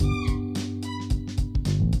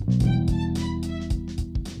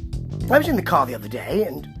I was in the car the other day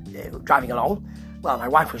and driving along. Well, my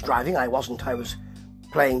wife was driving, I wasn't. I was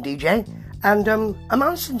playing DJ. And a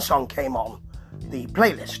Manson song came on the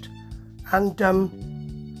playlist. And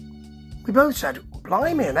we both said,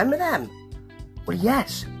 blimey, remember them? Well,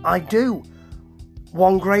 yes, I do.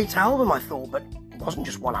 One great album, I thought, but it wasn't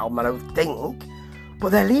just one album, I don't think.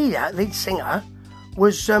 But their lead singer,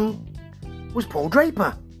 was Paul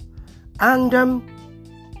Draper. And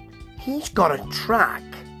he's got a track,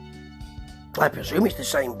 I presume it's the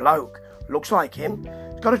same bloke, looks like him.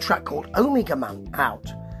 He's got a track called Omega Man out.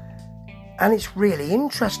 And it's really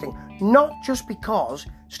interesting, not just because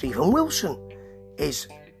Steven Wilson is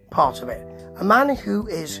part of it. A man who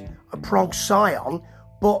is a prog scion,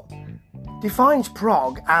 but defines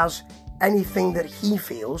prog as anything that he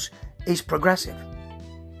feels is progressive,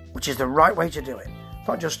 which is the right way to do it. It's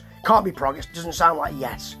not just, can't be prog, it doesn't sound like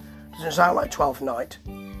Yes, doesn't sound like 12th Night.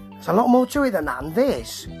 There's a lot more to it than that, and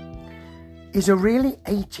this is a really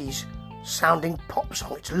 80s sounding pop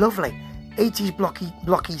song. It's lovely. 80s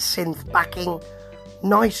blocky synth backing,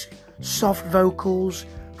 nice soft vocals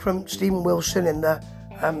from Steven Wilson in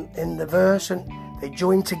the verse, and they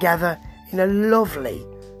join together in a lovely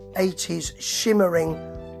 80s shimmering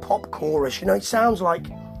pop chorus. You know, it sounds like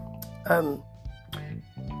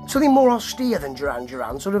something more austere than Duran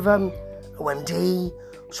Duran, sort of OMD,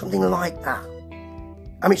 something like that.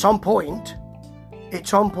 I mean, it's on point.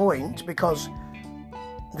 It's on point because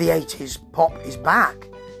the 80s pop is back,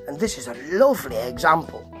 and this is a lovely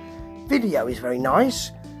example. Video is very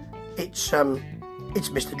nice. It's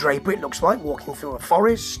Mr. Draper, it looks like, walking through a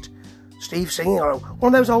forest. Steve singing on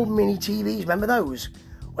one of those old mini TVs, remember those?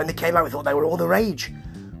 When they came out, we thought they were all the rage,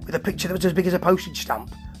 with a picture that was as big as a postage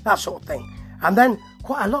stamp, that sort of thing. And then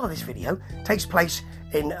quite a lot of this video takes place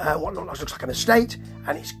in what looks like an estate,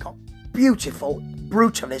 and it's got beautiful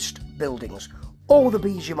brutalist buildings. All the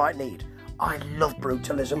bees you might need. I love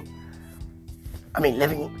brutalism. I mean,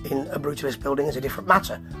 living in a brutalist building is a different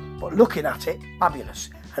matter, but looking at it, fabulous.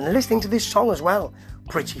 And listening to this song as well,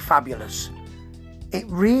 pretty fabulous. It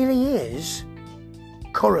really is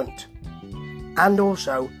current and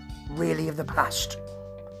also really of the past.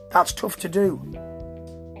 That's tough to do.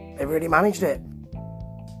 They really managed it.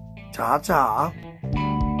 Ta-ta.